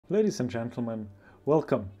Ladies and gentlemen,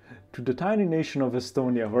 welcome to the tiny nation of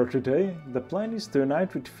Estonia, where today the plan is to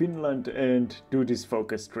unite with Finland and do this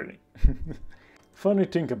focus tree. Funny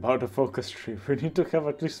thing about a focus tree, we need to have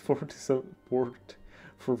at least 40 support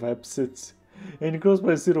for websites, and it grows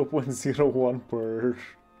by 0.01 per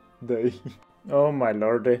day. Oh my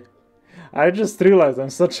lordy. I just realized I'm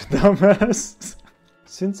such a dumbass.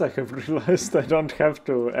 Since I have realized I don't have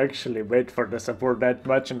to actually wait for the support that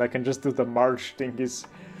much and I can just do the march thingies,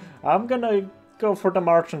 I'm gonna go for the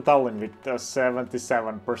march in Tallinn with a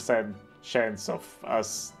 77% chance of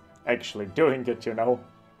us actually doing it, you know.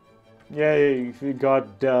 Yay, we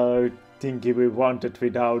got the thingy we wanted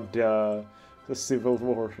without the civil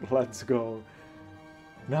war, let's go.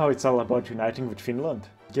 Now it's all about uniting with Finland.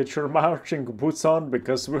 Get your marching boots on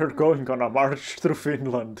because we're going on a march through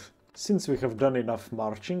Finland. Since we have done enough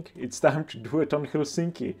marching, it's time to do it on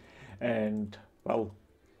Helsinki and, well,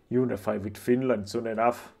 unify with Finland soon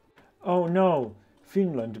enough. Oh no,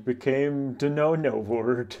 Finland became the no-no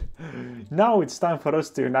word. Now it's time for us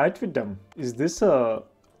to unite with them. Is this a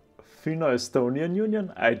Finno-Estonian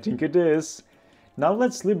union? I think it is. Now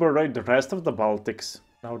let's liberate the rest of the Baltics.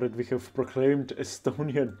 Now that we have proclaimed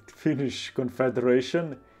Estonian-Finnish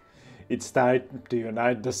Confederation, it's time to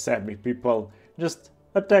unite the Sami people. Just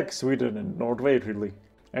attack Sweden and Norway, really.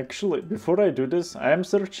 Actually, before I do this, I am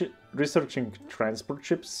researching transport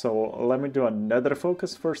ships, so let me do another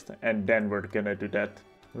focus first, and then we're gonna do that.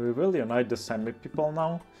 We will unite the Sami people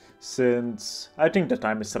now, since I think the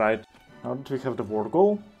time is right. Now that we have the war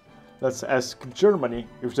goal, let's ask Germany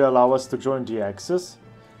if they allow us to join the Axis.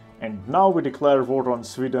 And now we declare war on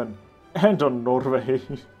Sweden and on Norway.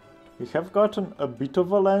 We have gotten a bit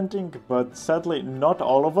of a landing, but sadly not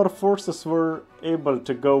all of our forces were able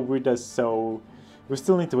to go with us, so we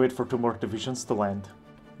still need to wait for 2 more divisions to land.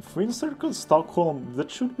 If we encircle Stockholm, that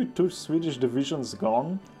should be 2 Swedish divisions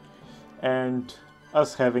gone, and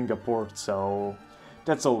us having a port, so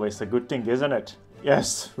that's always a good thing, isn't it?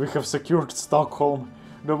 Yes, we have secured Stockholm.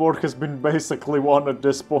 The war has been basically won at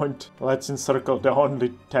this point. Let's encircle the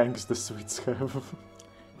only tanks the Swedes have.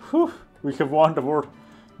 Whew, we have won the war.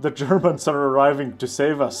 The Germans are arriving to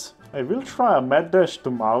save us. I will try a mad dash to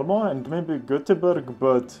Malmö and maybe Göteborg,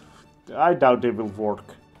 but I doubt they will work.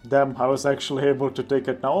 Damn, I was actually able to take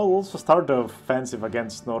it now. I'll also start the offensive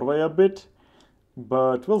against Norway a bit,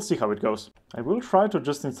 but we'll see how it goes. I will try to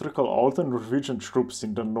just encircle all the Norwegian troops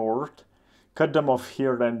in the north, cut them off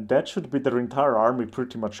here, and that should be their entire army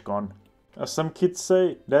pretty much gone. As some kids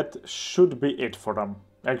say, that should be it for them.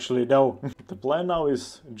 Actually, no. The plan now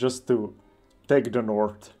is just to take the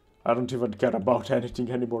north. I don't even care about anything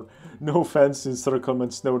anymore. No fancy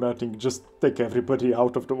encirclements, no nothing. Just take everybody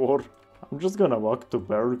out of the war. I'm just gonna walk to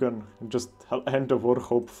Bergen and just end the war,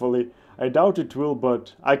 hopefully. I doubt it will,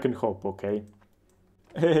 but I can hope, okay?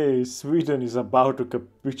 Hey, Sweden is about to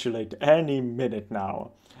capitulate any minute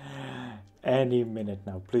now. Any minute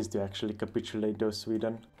now. Please do actually capitulate though,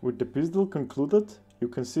 Sweden. With the peace deal concluded, you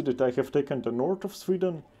can see that I have taken the north of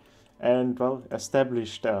Sweden and, well,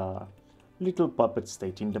 established a little puppet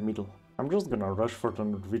state in the middle. I'm just gonna rush for the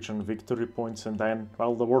Norwegian victory points and then,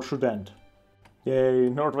 well, the war should end. Yay,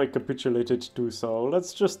 Norway capitulated too, so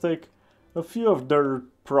let's just take a few of their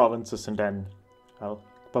provinces and then, well,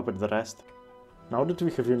 puppet the rest. Now that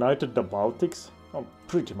we have united the Baltics, oh,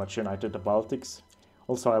 pretty much united the Baltics.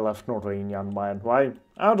 Also, I left Norway in Jan Mayen. Why?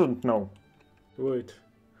 I don't know. Wait,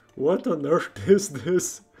 what on earth is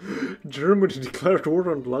this? Germany declared war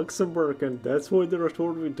on Luxembourg and that's why they're at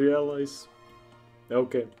war with the Allies.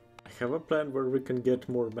 Okay, I have a plan where we can get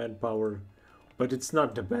more manpower, but it's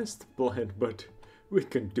not the best plan, but we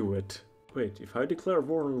can do it. Wait, if I declare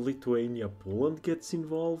war on Lithuania, Poland gets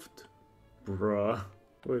involved? Bruh.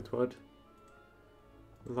 Wait, what?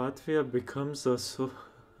 Latvia becomes a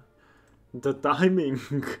The timing!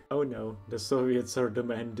 Oh no, the Soviets are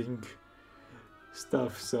demanding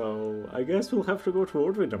stuff, so I guess we'll have to go to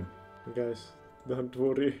war with them. Guys, don't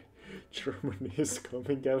worry, Germany is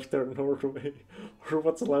coming after Norway, or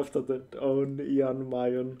what's left of it on Jan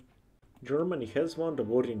Mayen. Germany has won the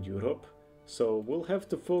war in Europe, so we'll have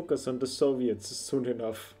to focus on the Soviets soon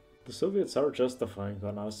enough. The Soviets are justifying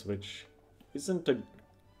on us, which isn't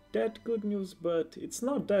that good news, but it's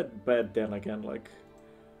not that bad then again, like,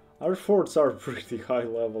 our forts are pretty high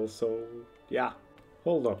level, so yeah.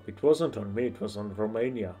 Hold up, it wasn't on me, it was on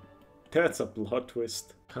Romania. That's a plot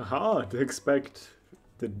twist. Haha, they expect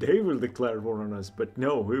that they will declare war on us, but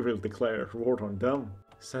no, we will declare war on them.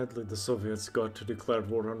 Sadly, the Soviets got to declare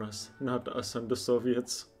war on us, not us and the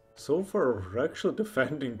Soviets. So far, we're actually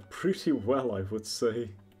defending pretty well, I would say.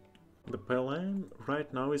 The plan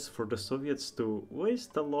right now is for the Soviets to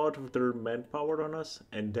waste a lot of their manpower on us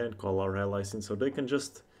and then call our allies in so they can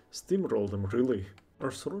just steamroll them, really.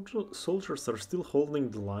 Our soldiers are still holding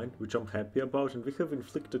the line, which I'm happy about, and we have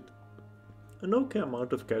inflicted an okay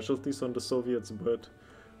amount of casualties on the Soviets, but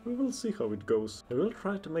we will see how it goes. I will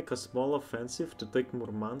try to make a small offensive to take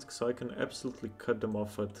Murmansk so I can absolutely cut them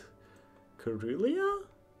off at Karelia?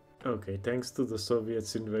 Okay, thanks to the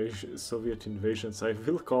Soviet invasions, I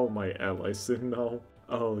will call my allies in now.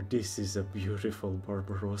 Oh, this is a beautiful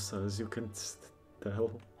Barbarossa, as you can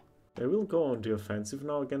tell. I will go on the offensive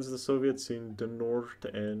now against the Soviets in the north,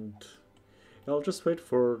 and I'll just wait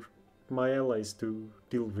for my allies to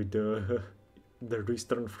deal with the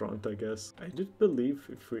Eastern Front, I guess. I did believe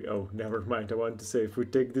if we... oh, never mind, I want to say if we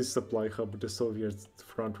take this supply hub, the Soviet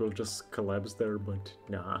front will just collapse there, but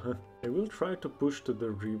nah. I will try to push to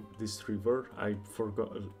this river. I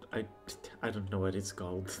forgot... I don't know what it's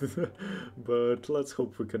called. But let's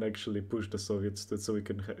hope we can actually push the Soviets to it so we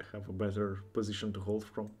can have a better position to hold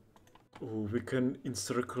from. Oh, we can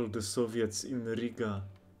encircle the Soviets in Riga.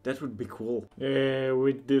 That would be cool. Yeah,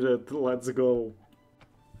 we did it. Let's go.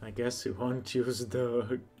 I guess we won't use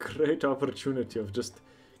the great opportunity of just...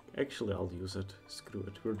 actually, I'll use it. Screw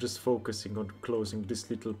it. We're just focusing on closing this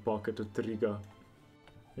little pocket at Riga.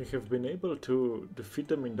 We have been able to defeat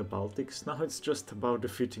them in the Baltics. Now it's just about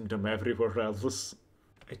defeating them everywhere else.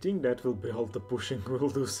 I think that will be all the pushing we'll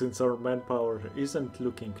do since our manpower isn't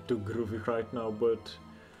looking too groovy right now, but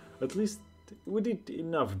at least we did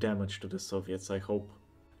enough damage to the Soviets, I hope.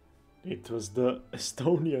 It was the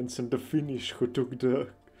Estonians and the Finnish who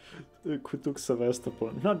took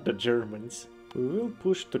Sevastopol, not the Germans. We will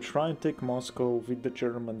push to try and take Moscow with the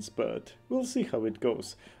Germans, but we'll see how it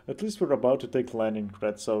goes. At least we're about to take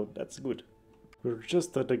Leningrad, so that's good. We're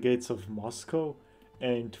just at the gates of Moscow,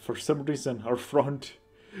 and for some reason our front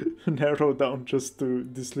narrowed down just to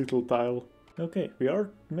this little tile. Okay, we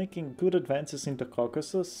are making good advances in the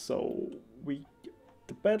Caucasus, so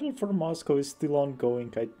the battle for Moscow is still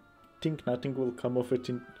ongoing. I think nothing will come of it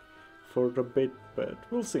for a bit, but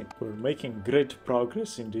we'll see. We're making great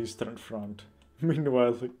progress in the Eastern Front.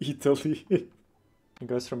 Meanwhile, Italy. You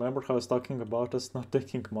guys remember how I was talking about us not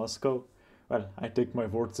taking Moscow? Well, I take my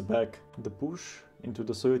words back. The push into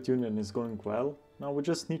the Soviet Union is going well. Now we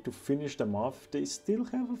just need to finish them off. They still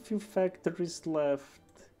have a few factories left.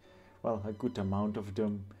 Well, a good amount of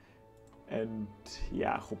them. And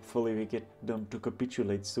yeah, hopefully we get them to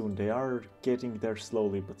capitulate soon. They are getting there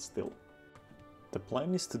slowly, but still. The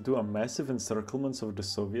plan is to do a massive encirclement of the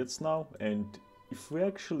Soviets now, and if we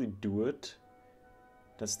actually do it,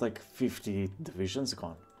 that's like 50 divisions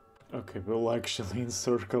gone. Okay, we'll actually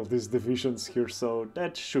encircle these divisions here, so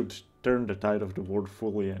that should turn the tide of the war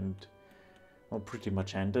fully and, well, pretty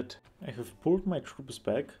much end it. I have pulled my troops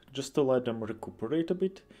back just to let them recuperate a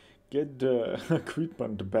bit, get the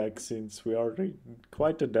equipment back since we are in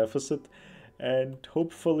quite a deficit, and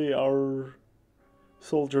hopefully our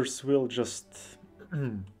soldiers will just...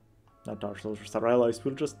 not our soldiers, our allies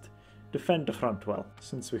will just defend the front well.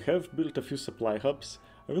 Since we have built a few supply hubs,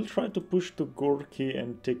 I will try to push to Gorky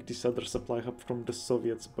and take this other supply hub from the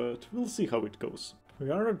Soviets, but we'll see how it goes. We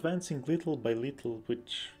are advancing little by little,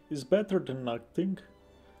 which is better than nothing.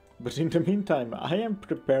 But in the meantime, I am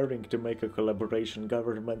preparing to make a collaboration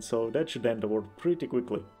government, so that should end the war pretty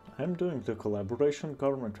quickly. I'm doing the collaboration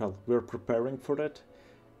government, well, we're preparing for that,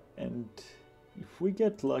 and if we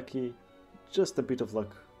get lucky, just a bit of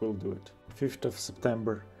luck will do it. 5th of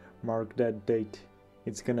September, mark that date,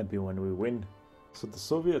 it's gonna be when we win. So the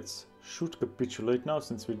Soviets should capitulate now,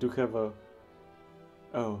 since we do have a...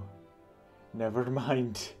 oh, never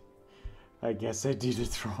mind. I guess I did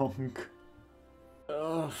it wrong.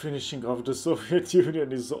 Finishing off the Soviet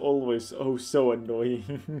Union is always oh so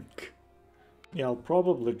annoying. Yeah, I'll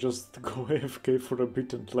probably just go AFK for a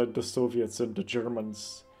bit and let the Soviets and the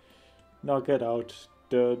Germans knock it out.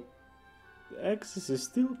 The Axis is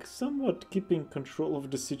still somewhat keeping control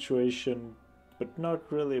of the situation, but not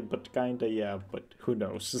really, but kinda, yeah, but who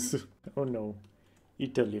knows. Oh no,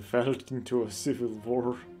 Italy fell into a civil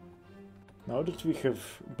war. Now that we have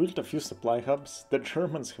built a few supply hubs, the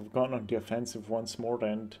Germans have gone on the offensive once more,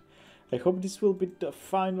 and I hope this will be the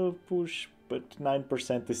final push, but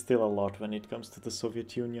 9% is still a lot when it comes to the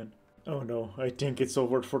Soviet Union. Oh no, I think it's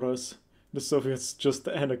over for us. The Soviets just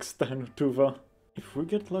annexed Tuva. If we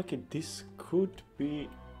get lucky, this could be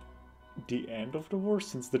the end of the war,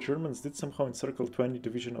 since the Germans did somehow encircle 20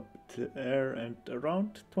 division up there and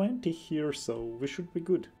around 20 here, so we should be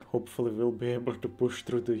good. Hopefully we'll be able to push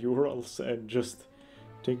through the Urals and just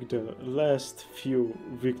take the last few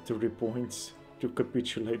victory points. to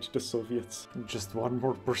capitulate the Soviets. Just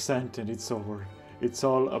 1% and it's over. It's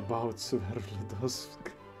all about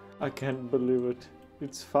Sverdlovsk. I can't believe it.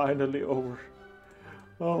 It's finally over.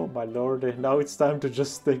 Oh my lord, and now it's time to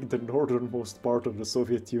just take the northernmost part of the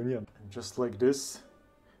Soviet Union. And just like this,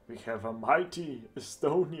 we have a mighty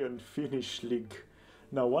Estonian-Finnish league.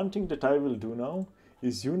 Now one thing that I will do now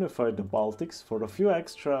is unify the Baltics for a few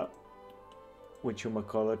extra,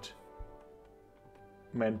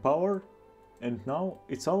 manpower. And now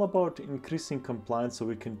it's all about increasing compliance so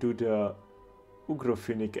we can do the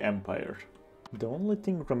Ungrian Empire. The only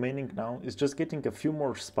thing remaining now is just getting a few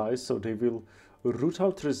more spies so they will root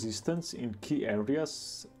out resistance in key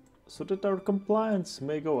areas so that our compliance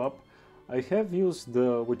may go up. I have used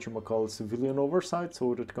the civilian oversight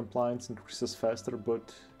so that compliance increases faster,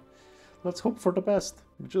 but let's hope for the best.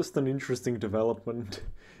 Just an interesting development.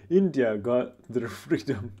 India got their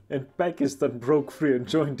freedom and Pakistan broke free and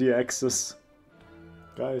joined the Axis.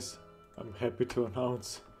 Guys, I'm happy to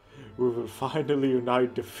announce we will finally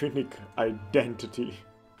unite the Finnic identity.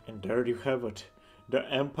 And there you have it. The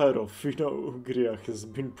Empire of Finno-Ugria has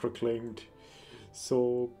been proclaimed.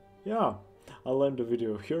 So, yeah, I'll end the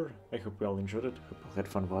video here. I hope you all enjoyed it. Hope you had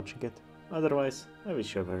fun watching it. Otherwise, I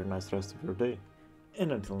wish you a very nice rest of your day.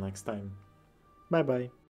 And until next time, bye bye.